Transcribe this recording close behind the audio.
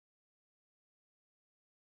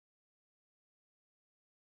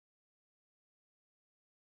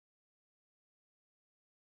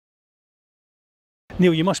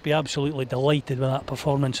Neil, you must be absolutely delighted with that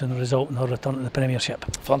performance and the result in her return to the Premiership.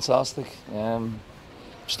 Fantastic.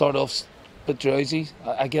 Started off a bit drowsy,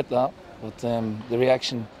 I get that, but the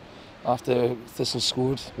reaction after Thistle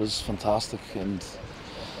scored was fantastic, and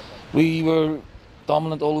we were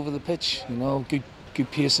dominant all over the pitch. You know,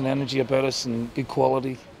 good pace and energy about us, and good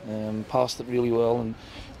quality. Passed it really well and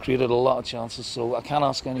created a lot of chances. So I can't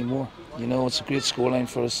ask any more. You know, it's a great scoreline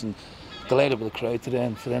for us, and delighted with the crowd today,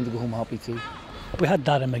 and for them to go home happy too. We had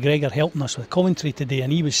Darren McGregor helping us with commentary today,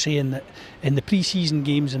 and he was saying that in the pre-season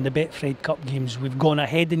games and the Betfred Cup games, we've gone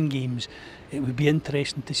ahead in games. It would be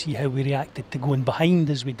interesting to see how we reacted to going behind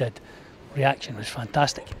as we did. Reaction was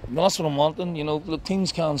fantastic. Well, that's what I'm wanting. You know, look,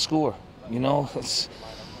 teams can score. You know,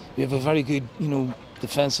 we have a very good,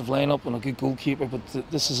 defensive lineup and a good goalkeeper,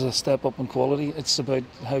 but this is a step up in quality. It's about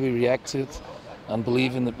how we react to it and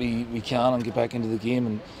believing that we can and get back into the game,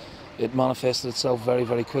 and it manifested itself very,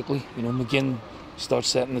 very quickly. You know, McGinn starts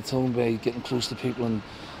setting the tone by getting close to people and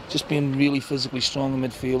just being really physically strong in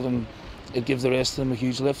midfield, and it gives the rest of them a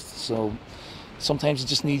huge lift. So sometimes it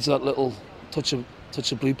just needs that little touch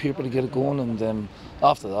of blue paper to get it going, and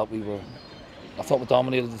after that I thought we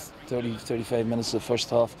dominated the 30-35 minutes of the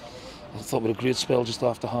first half. I thought we had a great spell just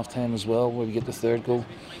after half-time as well, where we get the third goal,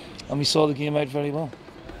 and we saw the game out very well.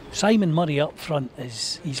 Simon Murray up front,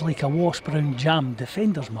 he's like a wash-brown jam.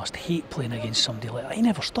 Defenders must hate playing against somebody like that. He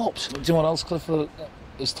never stops. Do you know what else, Cliff?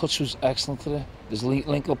 His touch was excellent today. His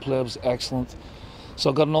link-up play was excellent. So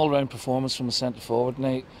I got an all-round performance from a centre-forward.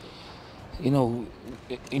 Now, you know,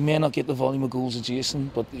 he may not get the volume of goals of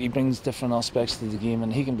Jason, but he brings different aspects to the game,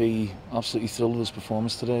 and he can be absolutely thrilled with his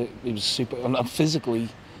performance today. He was super, and physically,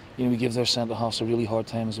 we give their centre-halves a really hard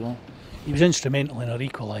time as well. He was instrumental in our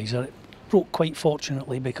equaliser. It broke quite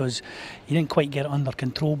fortunately because he didn't quite get it under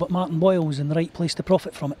control, but Martin Boyle was in the right place to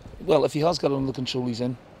profit from it. Well, if he has got it under control, he's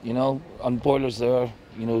in, and Boyler's there,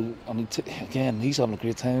 and again, he's having a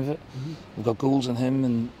great time of it. We've got goals in him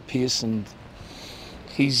and pace, and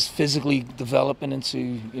he's physically developing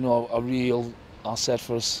into, a real asset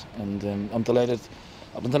for us, and I'm delighted.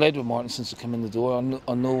 I've been delighted with Martin since he came in the door.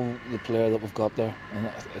 I know the player that we've got there, and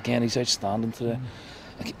again, he's outstanding today.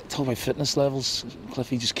 Talk about fitness levels, Cliff,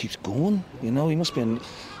 he just keeps going. He must be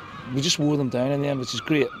we just wore them down in the end, which is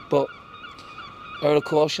great, but out of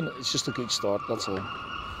caution, it's just a good start, that's all.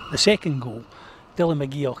 The second goal, Dylan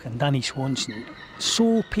McGeoch and Danny Swanson,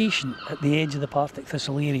 so patient at the edge of the Partick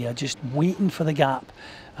Thistle area, just waiting for the gap,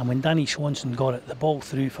 and when Danny Swanson got it, the ball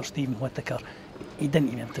through for Stephen Whittaker, he didn't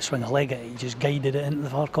even have to swing a leg at it, he just guided it into the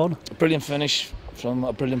far corner. A brilliant finish from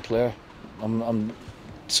a brilliant player. I'm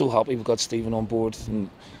so happy we've got Stephen on board and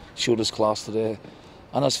showed his class today.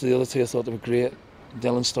 And as for the other two, I thought they were great.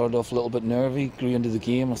 Dylan started off a little bit nervy, grew into the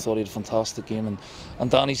game. I thought he had a fantastic game, and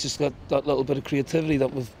Danny's just got that little bit of creativity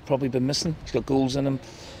that we've probably been missing. He's got goals in him,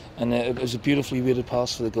 and it was a beautifully weighted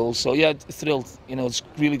pass for the goal. So yeah, thrilled. It's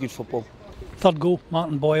really good football. Third goal,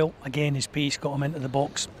 Martin Boyle, again his pace got him into the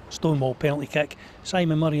box. Stonewall penalty kick.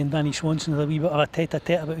 Simon Murray and Danny Swanson had a wee bit of a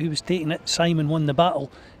tete-a-tete about who was taking it. Simon won the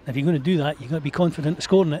battle. If you're going to do that, you've got to be confident of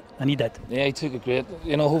scoring it, and he did. Yeah, he took it great.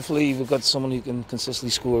 Hopefully we've got someone who can consistently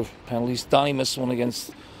score penalties. Danny missed one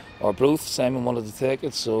against Arbroath. Simon wanted to take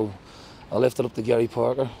it, so I left it up to Gary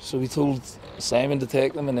Parker. So we told Simon to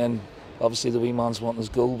take them, and then obviously the wee man's wanting his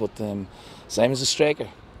goal, but Simon's a striker,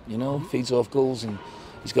 feeds off goals, and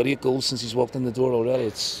he's got 8 goals since he's walked in the door already.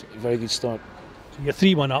 It's a very good start. So you're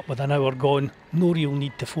 3-1 up with an hour gone. No real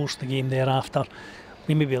need to force the game thereafter.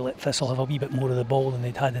 We maybe let Thistle have a wee bit more of the ball than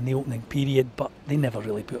they'd had in the opening period, but they never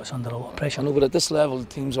really put us under a lot of pressure. I know, but at this level, the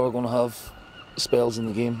teams are going to have spells in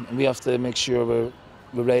the game, and we have to make sure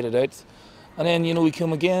we ride it out. And then, we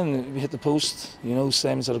come again, we hit the post.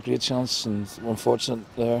 Simon's had a great chance, and we're unfortunate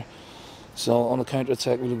there. So on the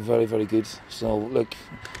counter-attack, we look very, very good. So, look,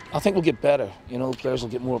 I think we'll get better. Players will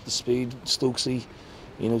get more up to speed. Stokesy,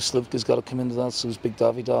 Slivka's got to come into that, so is Big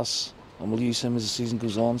Davidas, and we'll use him as the season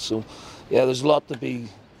goes on. So, yeah, there's a lot to be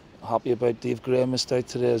happy about. Dave Gray missed out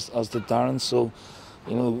today, as did Darren, so,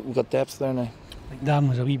 we've got depth there now. I think Darren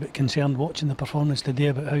was a wee bit concerned watching the performance today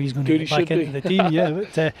about how he's going to get back into the team. Yeah,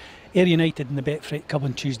 but Ayr United in the Betfred Cup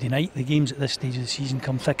on Tuesday night. The games at this stage of the season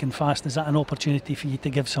come thick and fast. Is that an opportunity for you to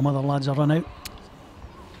give some other lads a run out?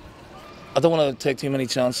 I don't want to take too many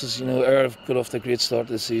chances. Ayr have got off to a great start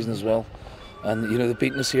to the season as well, and they've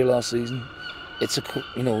beaten us here last season. It's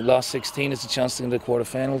last 16. It's a chance to get into the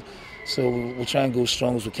quarter-final. So we'll try and go as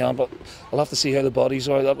strong as we can, but I'll have to see how the bodies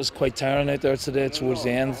are. That was quite tiring out there today towards the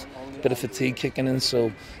end. Bit of fatigue kicking in,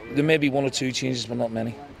 so there may be 1 or 2 changes, but not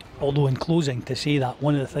many. Although in closing, to say that,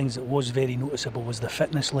 one of the things that was very noticeable was the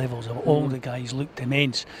fitness levels of all the guys looked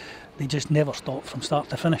immense. They just never stopped from start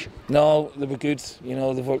to finish. No, they were good. You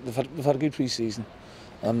know, they've had a good pre-season,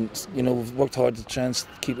 and you know, we've worked hard to try and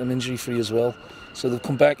keep them injury-free as well. So they've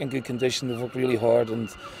come back in good condition. They've worked really hard, and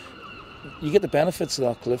you get the benefits of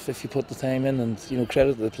that, Cliff, if you put the time in. And you know,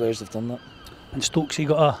 credit to the players that've done that. And Stokesy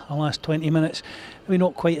got a last 20 minutes, maybe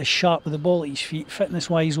not quite as sharp with the ball at his feet,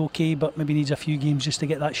 fitness-wise okay, but maybe needs a few games just to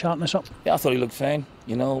get that sharpness up. Yeah, I thought he looked fine,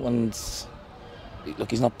 you know, and look,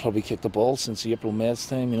 he's not probably kicked the ball since the April May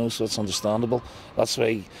time, you know, so it's understandable. That's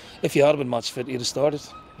why, if he had been match fit, he'd have started,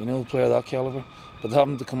 you know, a player of that calibre. But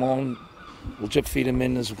having to come on, we'll drip feed him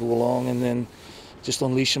in as we go along and then just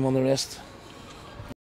unleash him on the rest.